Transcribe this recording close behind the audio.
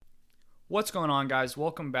What's going on, guys?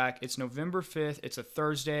 Welcome back. It's November 5th. It's a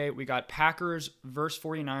Thursday. We got Packers versus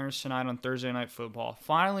 49ers tonight on Thursday Night Football.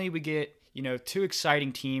 Finally, we get, two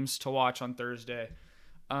exciting teams to watch on Thursday.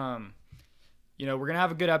 We're going to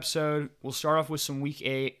have a good episode. We'll start off with some Week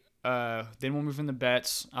 8. Then we'll move into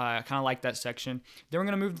bets. I kind of like that section. Then we're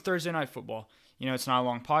going to move to Thursday Night Football. It's not a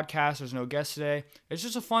long podcast. There's no guests today. It's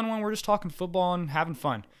just a fun one. We're just talking football and having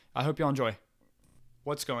fun. I hope y'all enjoy.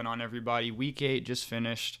 What's going on, everybody? Week 8 just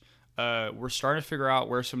finished. We're starting to figure out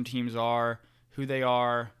where some teams are, who they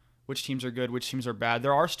are, which teams are good, which teams are bad.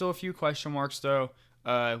 There are still a few question marks, though,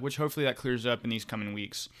 which hopefully that clears up in these coming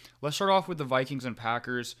weeks. Let's start off with the Vikings and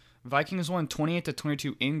Packers. Vikings won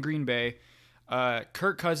 28-22 in Green Bay.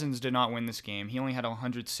 Kirk Cousins did not win this game. He only had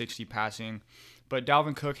 160 passing, but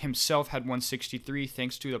Dalvin Cook himself had 163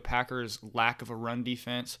 thanks to the Packers' lack of a run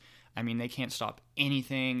defense. I mean, they can't stop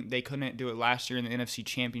anything. They couldn't do it last year in the NFC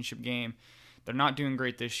Championship game. They're not doing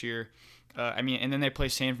great this year. And then they play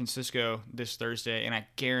San Francisco this Thursday, and I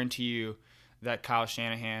guarantee you that Kyle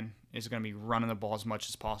Shanahan is going to be running the ball as much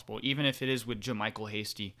as possible, even if it is with JaMychal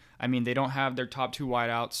Hasty. I mean, they don't have their top two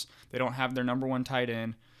wideouts. They don't have their number one tight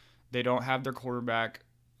end. They don't have their quarterback.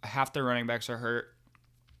 Half their running backs are hurt,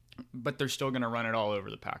 but they're still going to run it all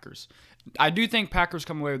over the Packers. I do think Packers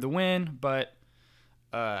come away with the win, but,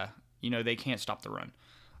 they can't stop the run.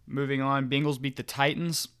 Moving on, Bengals beat the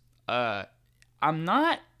Titans. I'm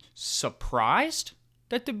not surprised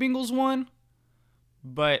that the Bengals won,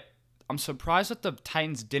 but I'm surprised that the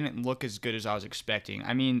Titans didn't look as good as I was expecting.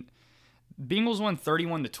 I mean, Bengals won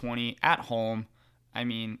 31-20 at home. I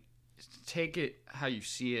mean, take it how you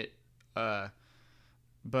see it.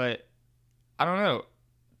 But I don't know.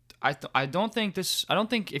 I don't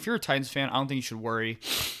think if you're a Titans fan, I don't think you should worry.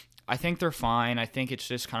 I think they're fine. I think it's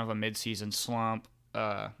just kind of a midseason slump.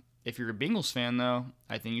 If you're a Bengals fan, though,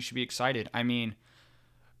 I think you should be excited. I mean,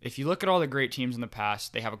 if you look at all the great teams in the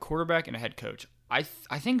past, they have a quarterback and a head coach. I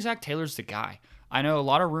think Zach Taylor's the guy. I know a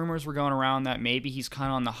lot of rumors were going around that maybe he's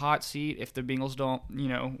kind of on the hot seat if the Bengals don't,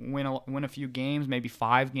 win a few games, maybe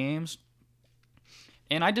 5 games.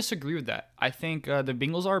 And I disagree with that. I think the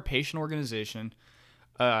Bengals are a patient organization.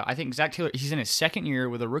 I think Zach Taylor, he's in his second year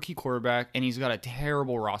with a rookie quarterback, and he's got a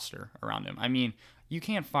terrible roster around him. I mean, you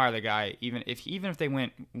can't fire the guy even if they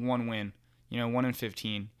went 1 win,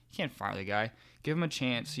 1-15. You can't fire the guy. Give him a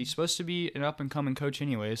chance. He's supposed to be an up-and-coming coach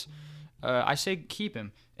anyways. I say keep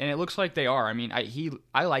him, and it looks like they are. I mean,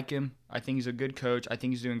 I like him. I think he's a good coach. I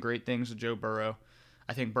think he's doing great things with Joe Burrow.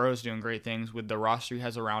 I think Burrow's doing great things with the roster he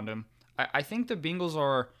has around him. I think the Bengals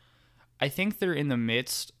are – I think they're in the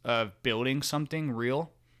midst of building something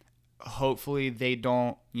real. Hopefully they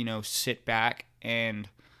don't, sit back and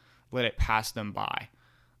let it pass them by.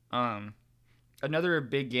 Another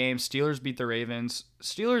big game, Steelers beat the Ravens.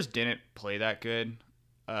 Steelers didn't play that good.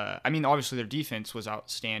 Obviously their defense was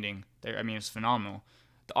outstanding. It's phenomenal.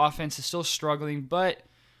 The offense is still struggling, but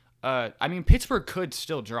Pittsburgh could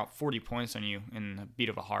still drop 40 points on you in a beat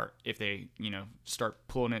of a heart if they, start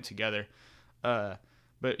pulling it together.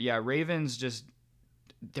 But yeah, Ravens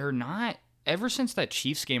they're not, ever since that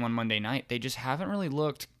Chiefs game on Monday night, they just haven't really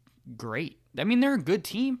looked great. I mean, they're a good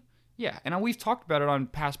team. Yeah, and we've talked about it on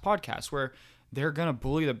past podcasts where they're going to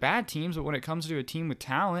bully the bad teams, but when it comes to a team with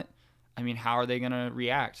talent, how are they going to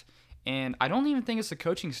react? And I don't even think it's the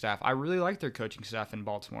coaching staff. I really like their coaching staff in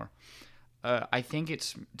Baltimore. I think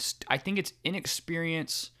it's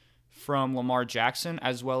inexperience from Lamar Jackson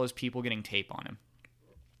as well as people getting tape on him.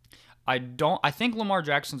 I think Lamar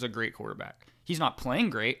Jackson's a great quarterback. He's not playing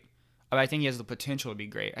great, but I think he has the potential to be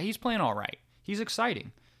great. He's playing all right. He's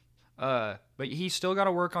exciting. But he's still got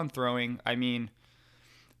to work on throwing.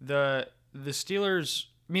 The Steelers,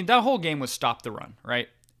 that whole game was stop the run, right?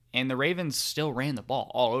 And the Ravens still ran the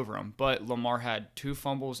ball all over them, but Lamar had 2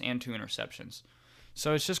 fumbles and 2 interceptions.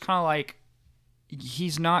 So it's just kind of like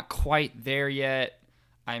he's not quite there yet.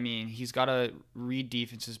 He's got to read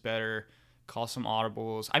defenses better, call some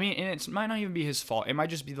audibles. And it might not even be his fault. It might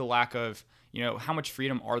just be the lack of, how much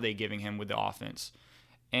freedom are they giving him with the offense?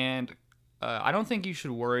 And I don't think you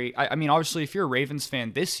should worry. Obviously, if you're a Ravens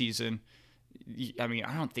fan this season, I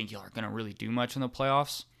don't think y'all are going to really do much in the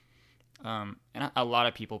playoffs. And a lot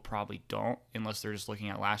of people probably don't unless they're just looking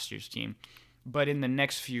at last year's team. But in the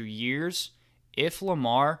next few years, if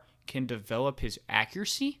Lamar can develop his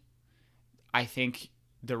accuracy, I think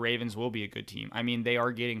the Ravens will be a good team. They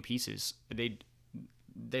are getting pieces.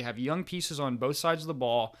 They have young pieces on both sides of the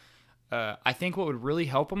ball. I think what would really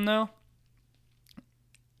help them, though,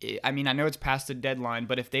 I know it's past the deadline,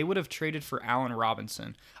 but if they would have traded for Allen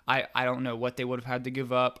Robinson, I don't know what they would have had to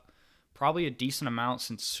give up. Probably a decent amount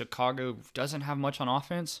since Chicago doesn't have much on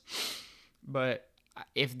offense. But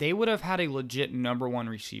if they would have had a legit number one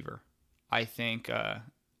receiver, I think that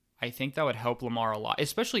would help Lamar a lot,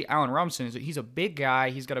 especially Allen Robinson. He's a big guy.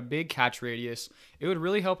 He's got a big catch radius. It would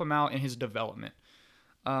really help him out in his development.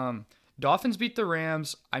 Dolphins beat the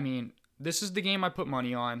Rams. I mean, this is the game I put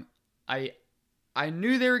money on. I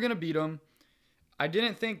knew they were going to beat them. I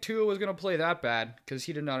didn't think Tua was going to play that bad because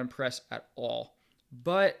he did not impress at all.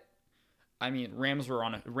 But, I mean, Rams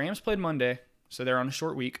played Monday, so they're on a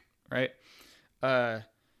short week, right?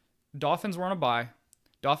 Dolphins were on a bye.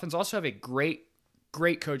 Dolphins also have a great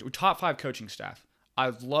coach, top 5 coaching staff. I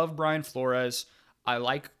love Brian Flores. I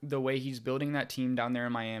like the way he's building that team down there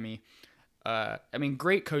in Miami.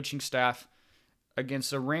 Great coaching staff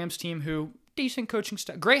against a Rams team who, decent coaching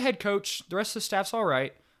staff, great head coach. The rest of the staff's all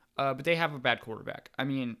right, but they have a bad quarterback. I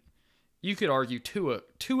mean, you could argue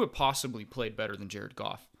Tua possibly played better than Jared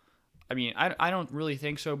Goff. I mean, I don't really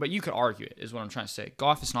think so, but you could argue it, is what I'm trying to say.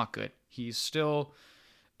 Goff is not good. He's still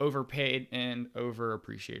overpaid and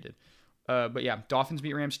overappreciated. But yeah, Dolphins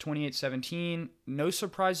beat Rams 28-17. No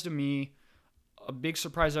surprise to me. A big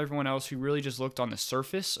surprise to everyone else who really just looked on the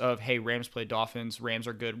surface of, hey, Rams played Dolphins. Rams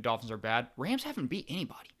are good. Dolphins are bad. Rams haven't beat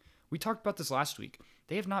anybody. We talked about this last week.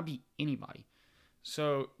 They have not beat anybody.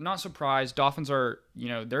 So, not surprised. Dolphins are,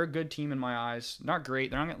 they're a good team in my eyes. Not great.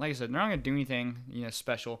 They're not, like I said, they're not going to do anything,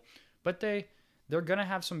 special. But they're going to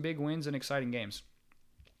have some big wins and exciting games.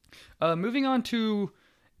 Moving on to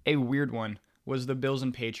a weird one was the Bills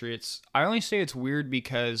and Patriots. I only say it's weird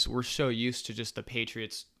because we're so used to just the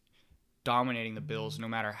Patriots dominating the Bills no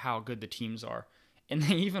matter how good the teams are. And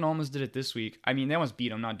they even almost did it this week. I mean, they almost beat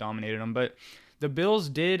them, not dominated them. But the Bills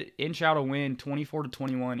did inch out a win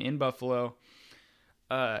 24-21 in Buffalo.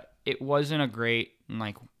 It wasn't a great,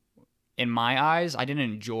 in my eyes, I didn't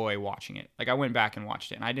enjoy watching it. I went back and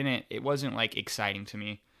watched it, and it wasn't, exciting to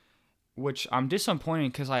me, which I'm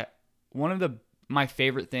disappointed because one of my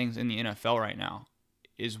favorite things in the NFL right now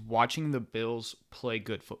is watching the Bills play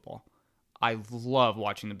good football. I love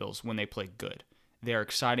watching the Bills when they play good. They're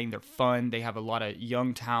exciting, they're fun, they have a lot of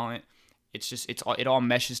young talent. It all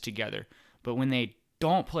meshes together. But when they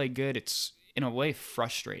don't play good, it's in a way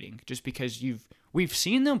frustrating just because we've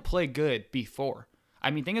seen them play good before. I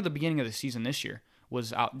mean, think of the beginning of the season this year.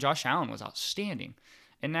 Josh Allen was outstanding.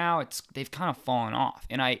 And now they've kind of fallen off.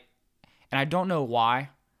 And I don't know why.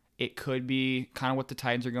 It could be kind of what the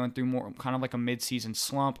Titans are going through, more kind of like a mid-season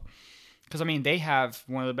slump. Because, they have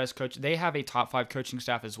one of the best coaches. They have a top 5 coaching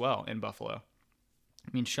staff as well in Buffalo.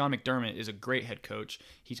 Sean McDermott is a great head coach.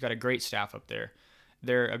 He's got a great staff up there.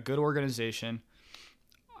 They're a good organization.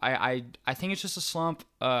 I think it's just a slump.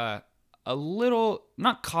 A little,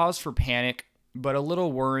 not cause for panic, but a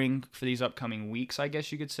little worrying for these upcoming weeks, I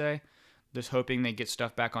guess you could say. Just hoping they get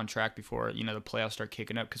stuff back on track before, the playoffs start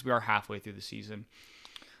kicking up because we are halfway through the season.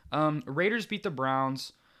 Raiders beat the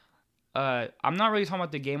Browns. I'm not really talking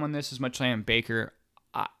about the game on this as much as I am Baker.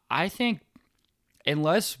 I think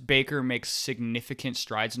unless Baker makes significant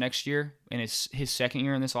strides next year in his second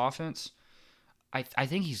year in this offense, I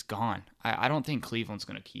think he's gone. I don't think Cleveland's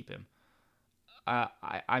going to keep him. I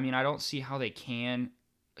don't see how they can.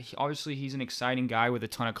 Obviously, he's an exciting guy with a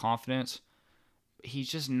ton of confidence. He's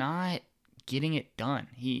just not getting it done.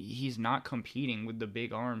 He's not competing with the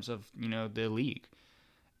big arms of, the league.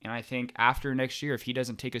 And I think after next year, if he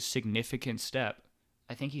doesn't take a significant step,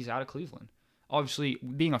 I think he's out of Cleveland. Obviously,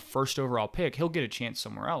 being a first overall pick, he'll get a chance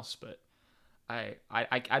somewhere else. But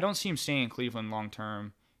I don't see him staying in Cleveland long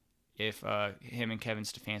term if him and Kevin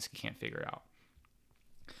Stefanski can't figure it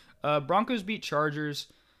out. Broncos beat Chargers.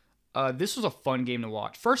 This was a fun game to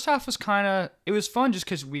watch. First half was it was fun just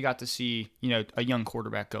because we got to see, a young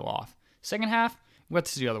quarterback go off. Second half, we got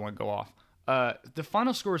to see the other one go off. The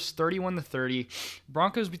final score is 31-30.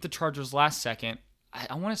 Broncos beat the Chargers last second.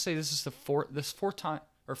 I want to say this is the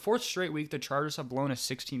fourth straight week the Chargers have blown a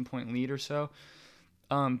 16-point lead or so.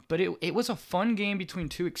 But it was a fun game between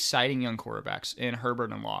two exciting young quarterbacks in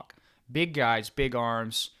Herbert and Locke. Big guys, big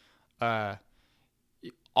arms,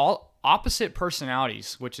 all opposite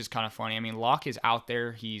personalities, which is kind of funny. Locke is out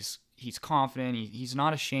there. He's confident. He's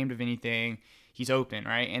not ashamed of anything. He's open,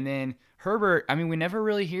 right? And then Herbert, we never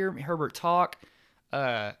really hear Herbert talk.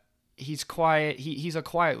 He's quiet. He's a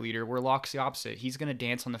quiet leader, where Locke's the opposite. He's going to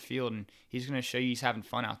dance on the field, and he's going to show you he's having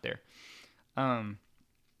fun out there. But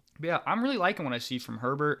yeah, I'm really liking what I see from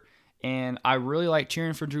Herbert, and I really like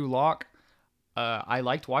cheering for Drew Lock. I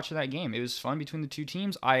liked watching that game. It was fun between the two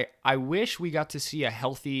teams. I wish we got to see a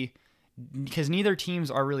healthy, because neither teams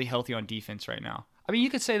are really healthy on defense right now. You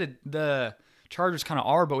could say that the Chargers kind of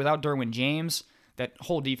are, but without Derwin James, that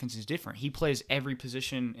whole defense is different. He plays every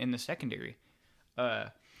position in the secondary.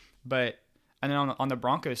 And then on the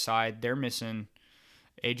Broncos side, they're missing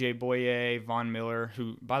AJ Boye, Von Miller,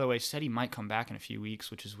 who, by the way, said he might come back in a few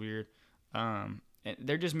weeks, which is weird. And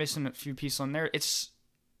they're just missing a few pieces on there. It's,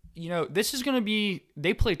 this is going to be,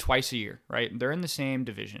 they play twice a year, right? They're in the same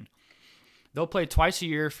division. They'll play twice a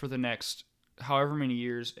year for the next however many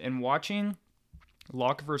years. And watching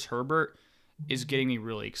Locke versus Herbert is getting me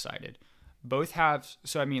really excited. Both have,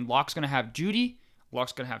 Locke's going to have Judy,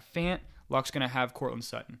 Locke's going to have Fant, Locke's going to have Cortland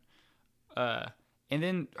Sutton. And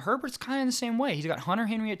then Herbert's kind of the same way. He's got Hunter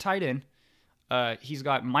Henry at tight end. He's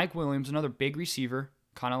got Mike Williams, another big receiver,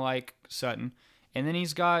 kind of like Sutton. And then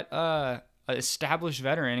he's got an established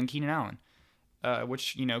veteran in Keenan Allen,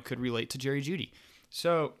 which, could relate to Jerry Jeudy.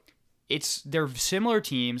 So they're similar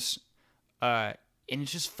teams, and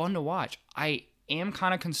it's just fun to watch. I am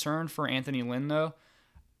kind of concerned for Anthony Lynn, though.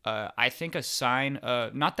 I think a sign,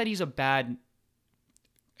 not that he's a bad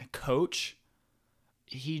coach,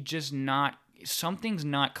 something's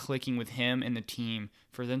not clicking with him and the team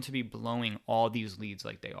for them to be blowing all these leads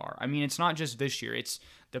like they are. I mean, it's not just this year. It's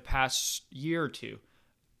the past year or two.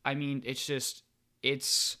 I mean, it's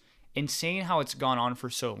insane how it's gone on for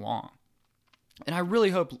so long. And I really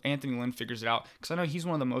hope Anthony Lynn figures it out because I know he's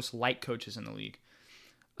one of the most liked coaches in the league.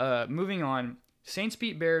 Moving on, Saints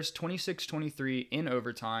beat Bears 26-23 in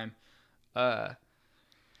overtime.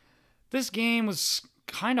 This game was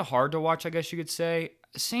kind of hard to watch, I guess you could say.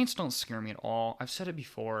 Saints don't scare me at all. I've said it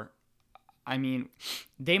before. I mean,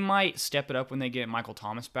 they might step it up when they get Michael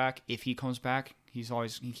Thomas back. If he comes back, he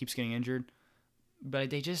keeps getting injured.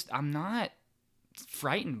 But I'm not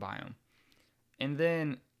frightened by him. And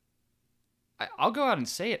then I'll go out and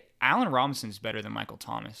say it. Allen Robinson's better than Michael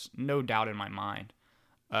Thomas. No doubt in my mind.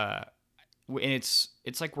 And it's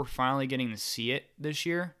like we're finally getting to see it this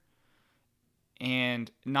year.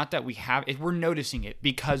 And not that we have it, we're noticing it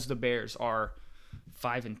because the Bears are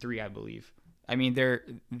 5-3, I believe. I mean,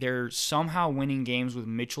 they're somehow winning games with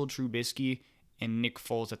Mitchell Trubisky and Nick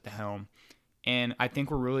Foles at the helm. And I think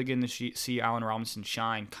we're really getting to see Allen Robinson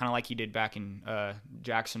shine, kind of like he did back in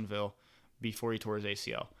Jacksonville before he tore his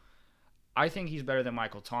ACL. I think he's better than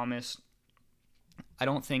Michael Thomas. I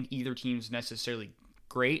don't think either team's necessarily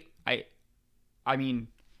great. I mean,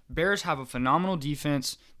 Bears have a phenomenal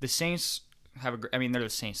defense. The Saints they're the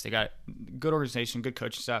Saints. They got good organization, good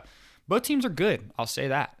coaching staff. Both teams are good. I'll say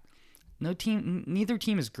that. Neither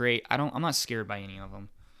team is great. I'm not scared by any of them.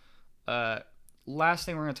 Last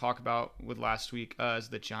thing we're going to talk about with last week is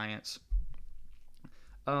the Giants.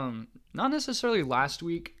 Not necessarily last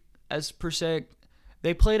week as per se.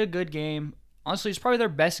 They played a good game. Honestly, it's probably their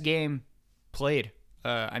best game played.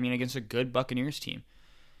 Against a good Buccaneers team.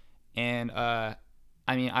 And I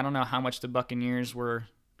don't know how much the Buccaneers were.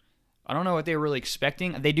 I don't know what they were really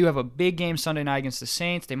expecting. They do have a big game Sunday night against the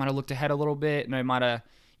Saints. They might have looked ahead a little bit, and they might have,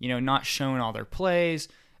 not shown all their plays.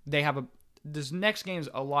 This next game's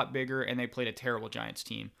a lot bigger, and they played a terrible Giants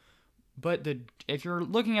team. But if you're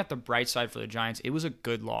looking at the bright side for the Giants, it was a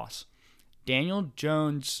good loss. Daniel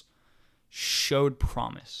Jones showed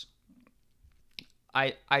promise.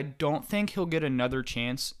 I don't think he'll get another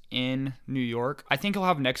chance in New York. I think he'll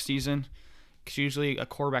have next season, because usually a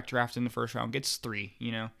quarterback drafted in the first round gets 3,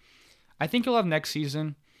 I think he'll have next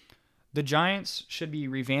season. The Giants should be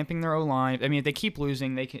revamping their O-line. I mean, if they keep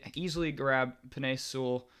losing, they can easily grab Penei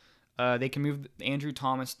Sewell. They can move Andrew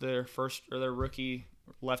Thomas, their rookie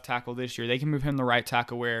left tackle this year. They can move him to right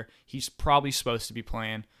tackle where he's probably supposed to be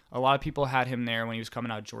playing. A lot of people had him there when he was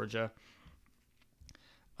coming out of Georgia.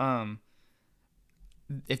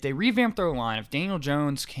 If they revamp their line, if Daniel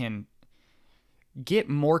Jones can get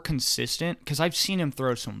more consistent, because I've seen him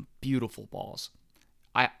throw some beautiful balls.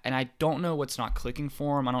 I don't know what's not clicking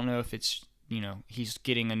for him. I don't know if it's, he's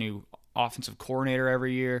getting a new offensive coordinator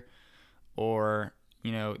every year, or,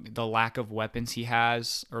 the lack of weapons he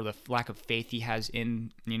has, or the lack of faith he has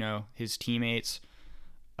in, his teammates.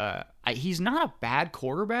 He's not a bad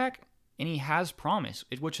quarterback, and he has promise,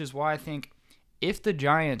 which is why I think if the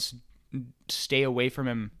Giants stay away from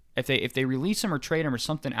him, if they release him or trade him or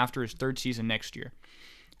something after his third season next year,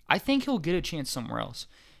 I think he'll get a chance somewhere else.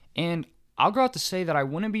 And I'll go out to say that I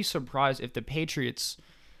wouldn't be surprised if the Patriots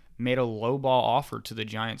made a lowball offer to the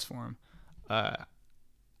Giants for him.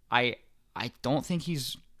 I don't think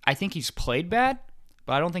I think he's played bad,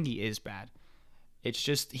 but I don't think he is bad. It's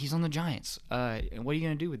just he's on the Giants. And what are you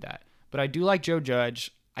going to do with that? But I do like Joe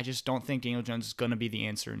Judge. I just don't think Daniel Jones is going to be the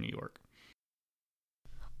answer in New York.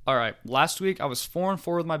 All right, last week I was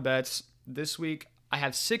 4-4 with my bets. This week I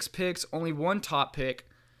have 6 picks, only 1 top pick.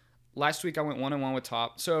 Last week I went 1-1 with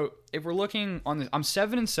top. So if we're looking on I'm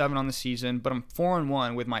 7-7 on the season, but I'm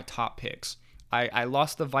 4-1 with my top picks. I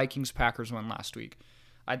lost the Vikings-Packers one last week.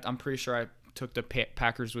 I'm pretty sure I took the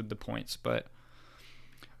Packers with the points, but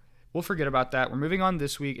we'll forget about that. We're moving on.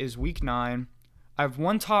 This week is week 9. I have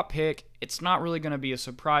one top pick. It's not really going to be a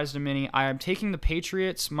surprise to many. I am taking the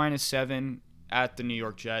Patriots -7 at the New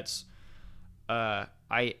York Jets.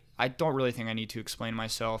 I don't really think I need to explain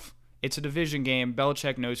myself. It's a division game.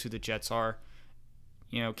 Belichick knows who the Jets are.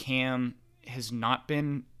 Cam has not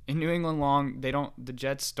been in New England long. The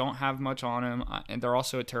Jets don't have much on him, and they're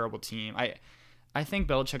also a terrible team. I think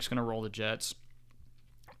Belichick's going to roll the Jets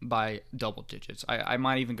by double digits. I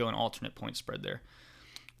might even go an alternate point spread there.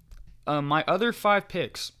 My other 5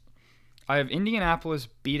 picks, I have Indianapolis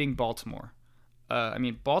beating Baltimore.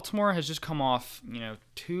 Baltimore has just come off,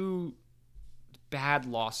 2 bad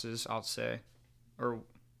losses, I'll say, or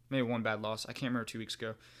maybe 1 bad loss. I can't remember 2 weeks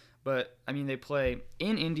ago. But, they play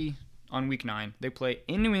in Indy on week 9. They play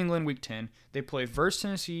in New England week 10. They play versus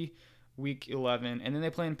Tennessee week 11. And then they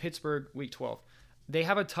play in Pittsburgh week 12. They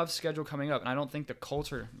have a tough schedule coming up, and I don't think the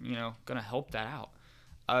Colts are, going to help that out.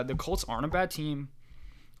 The Colts aren't a bad team.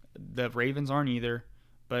 The Ravens aren't either.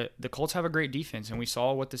 But the Colts have a great defense, and we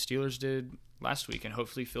saw what the Steelers did last week. And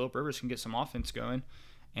hopefully Phillip Rivers can get some offense going,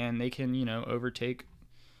 and they can, overtake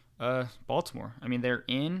Baltimore. They're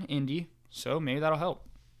in Indy, so maybe that'll help.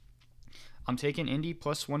 I'm taking Indy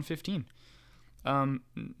plus 115.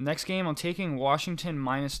 Next game, I'm taking Washington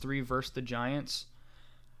 -3 versus the Giants.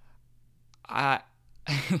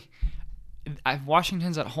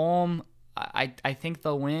 Washington's at home. I think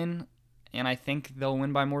they'll win, and I think they'll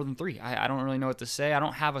win by more than 3. I don't really know what to say. I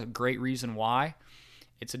don't have a great reason why.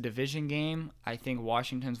 It's a division game. I think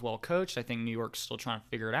Washington's well coached. I think New York's still trying to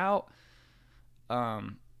figure it out.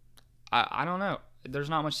 I don't know.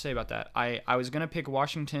 There's not much to say about that. I was gonna pick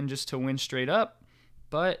Washington just to win straight up,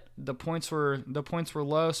 but the points were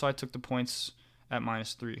low, so I took the points at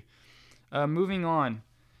 -3. Moving on,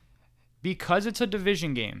 because it's a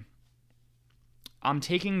division game, I'm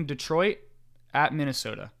taking Detroit at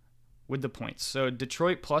Minnesota with the points. So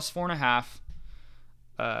Detroit plus 4.5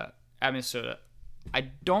 at Minnesota. I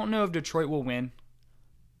don't know if Detroit will win,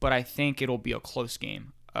 but I think it'll be a close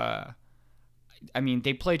game.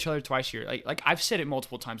 They play each other twice a year. Like I've said it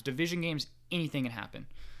multiple times. Division games, anything can happen.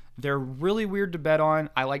 They're really weird to bet on.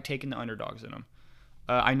 I like taking the underdogs in them.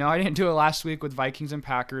 I know I didn't do it last week with Vikings and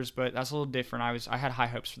Packers, but that's a little different. I had high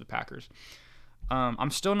hopes for the Packers.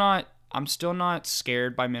 I'm still not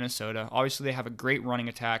scared by Minnesota. Obviously, they have a great running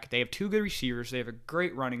attack. They have 2 good receivers. They have a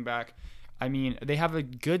great running back. They have a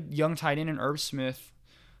good young tight end in Irv Smith.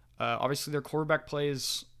 Obviously, their quarterback play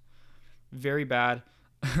is very bad.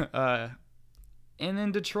 And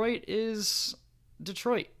then Detroit is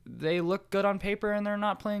Detroit. They look good on paper, and they're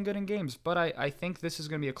not playing good in games. But I think this is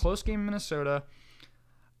going to be a close game in Minnesota.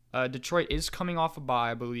 Detroit is coming off a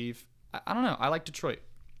bye, I believe. I don't know. I like Detroit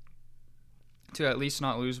to at least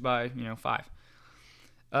not lose by 5.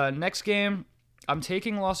 Next game, I'm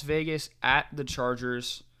taking Las Vegas at the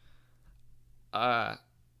Chargers. I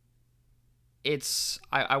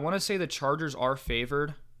want to say the Chargers are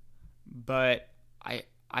favored, but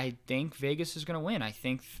I think Vegas is going to win. I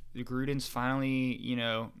think Gruden's finally,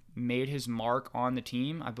 made his mark on the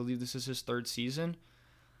team. I believe this is his 3rd season.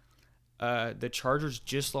 The Chargers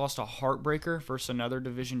just lost a heartbreaker versus another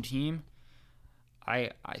division team.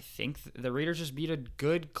 I think the Raiders just beat a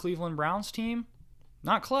good Cleveland Browns team.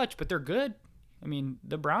 Not clutch, but they're good.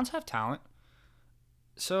 The Browns have talent.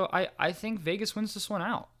 So I think Vegas wins this one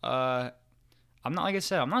out. I'm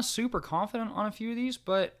not super confident on a few of these,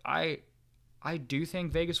 but I do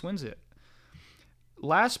think Vegas wins it.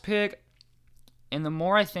 Last pick, and the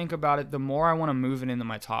more I think about it, the more I want to move it into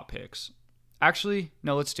my top picks. Actually,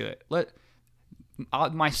 no, let's do it.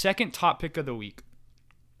 My second top pick of the week.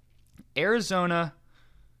 Arizona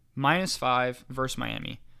 -5 versus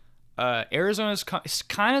Miami. Arizona's it's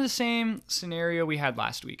kind of the same scenario we had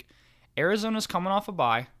last week. Arizona's coming off a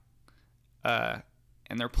bye,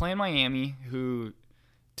 and they're playing Miami, who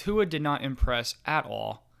Tua did not impress at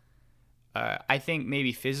all. I think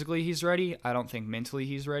maybe physically he's ready. I don't think mentally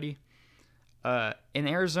he's ready. In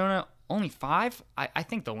Arizona, only 5. I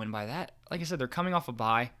think they'll win by that. Like I said, they're coming off a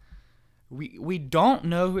bye. We don't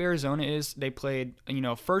know who Arizona is. They played,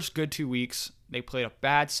 first good 2 weeks. They played a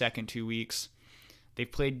bad second 2 weeks. They've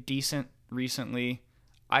played decent recently.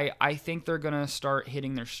 I think they're going to start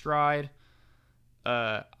hitting their stride.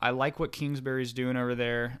 I like what Kingsbury's doing over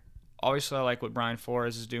there. Obviously, I like what Brian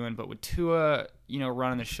Flores is doing. But with Tua,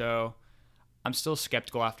 running the show, I'm still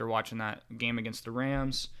skeptical after watching that game against the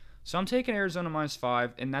Rams. So I'm taking Arizona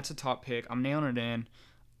 -5, and that's a top pick. I'm nailing it in.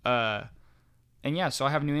 And yeah, so I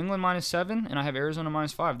have New England -7, and I have Arizona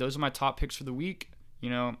 -5. Those are my top picks for the week.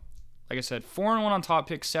 Like I said, 4-1 on top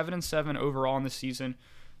picks, 7-7 overall in this season.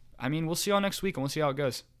 We'll see y'all next week, and we'll see how it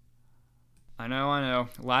goes. I know.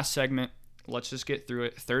 Last segment. Let's just get through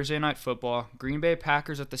it. Thursday night football. Green Bay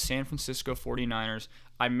Packers at the San Francisco 49ers.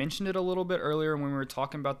 I mentioned it a little bit earlier when we were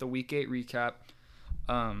talking about the Week 8 recap.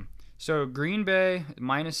 So Green Bay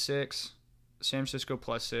 -6, San Francisco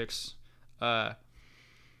 +6.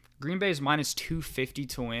 Green Bay is -250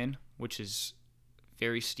 to win, which is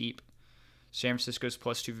very steep. San Francisco's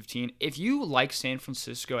 +215. If you like San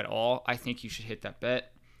Francisco at all, I think you should hit that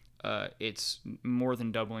bet. It's more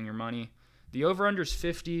than doubling your money. The over-under is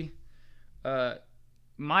 50.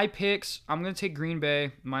 My picks, I'm going to take Green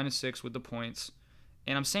Bay -6 with the points,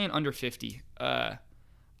 and I'm saying under 50.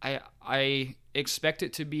 I expect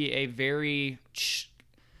it to be a very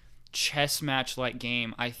chess match-like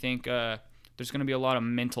game. I think there's going to be a lot of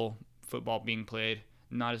mental football being played,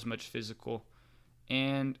 not as much physical.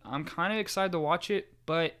 And I'm kind of excited to watch it,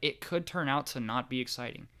 but it could turn out to not be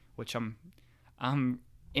exciting, which I'm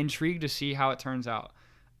intrigued to see how it turns out.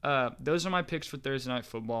 Those are my picks for Thursday Night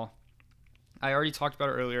Football. I already talked about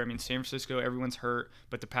it earlier. I mean, San Francisco, everyone's hurt,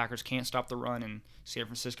 but the Packers can't stop the run, and San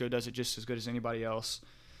Francisco does it just as good as anybody else.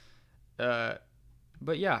 But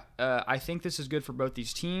yeah, I think this is good for both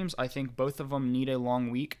these teams. I think both of them need a long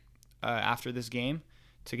week after this game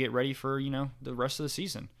to get ready for, the rest of the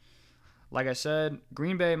season. Like I said,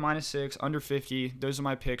 Green Bay -6, under 50. Those are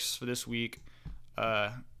my picks for this week.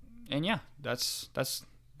 And yeah, that's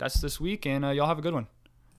this week, and y'all have a good one.